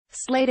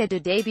Slated to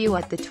debut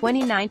at the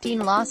 2019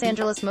 Los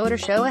Angeles Motor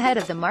Show ahead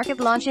of the market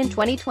launch in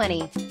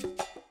 2020.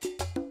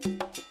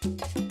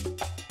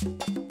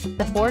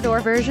 The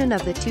four-door version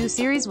of the 2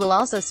 Series will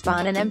also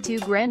spawn an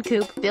M2 Gran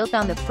Coupe, built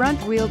on the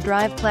front-wheel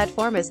drive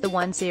platform as the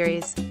 1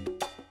 Series.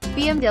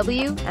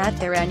 BMW, at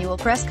their annual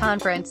press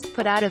conference,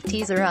 put out a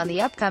teaser on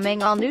the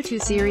upcoming all-new 2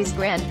 Series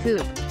Gran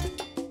Coupe.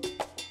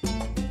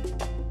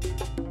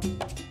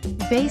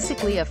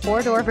 Basically a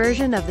four-door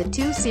version of the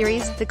 2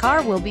 Series, the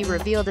car will be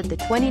revealed at the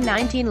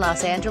 2019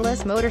 Los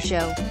Angeles Motor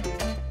Show.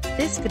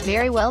 This could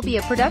very well be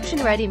a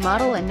production-ready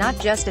model and not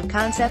just a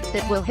concept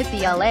that will hit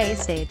the LA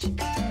stage.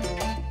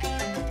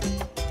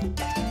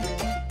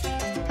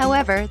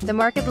 However, the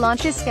market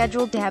launch is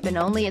scheduled to happen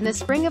only in the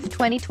spring of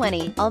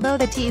 2020. Although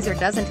the teaser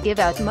doesn't give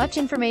out much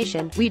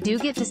information, we do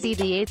get to see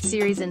the 8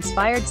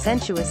 Series-inspired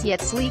sensuous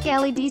yet sleek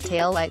LED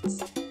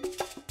taillights.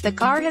 The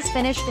car has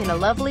finished in a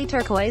lovely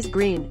turquoise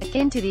green,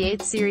 akin to the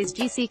 8 Series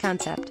GC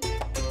concept.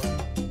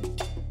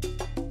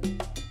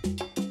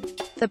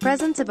 The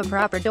presence of a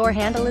proper door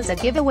handle is a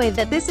giveaway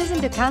that this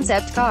isn't a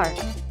concept car.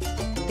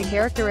 The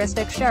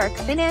characteristic shark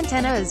fin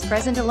antenna is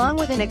present along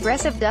with an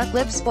aggressive duck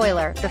lip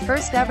spoiler. The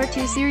first ever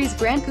 2 Series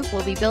Gran Coupe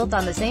will be built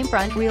on the same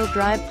front-wheel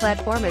drive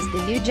platform as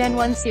the new Gen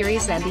 1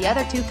 Series and the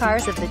other 2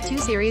 cars of the 2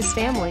 Series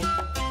family.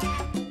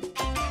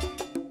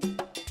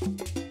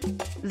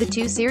 The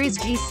 2 Series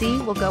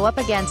GC will go up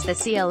against the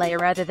CLA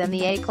rather than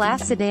the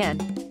A-Class sedan.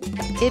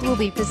 It will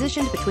be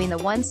positioned between the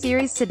 1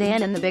 Series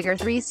sedan and the bigger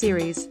 3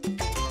 Series.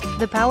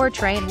 The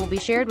powertrain will be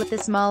shared with the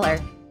smaller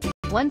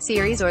 1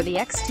 Series or the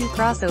X2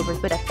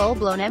 crossover, but a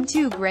full-blown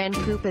M2 Gran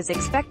Coupe is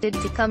expected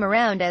to come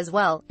around as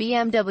well.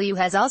 BMW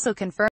has also confirmed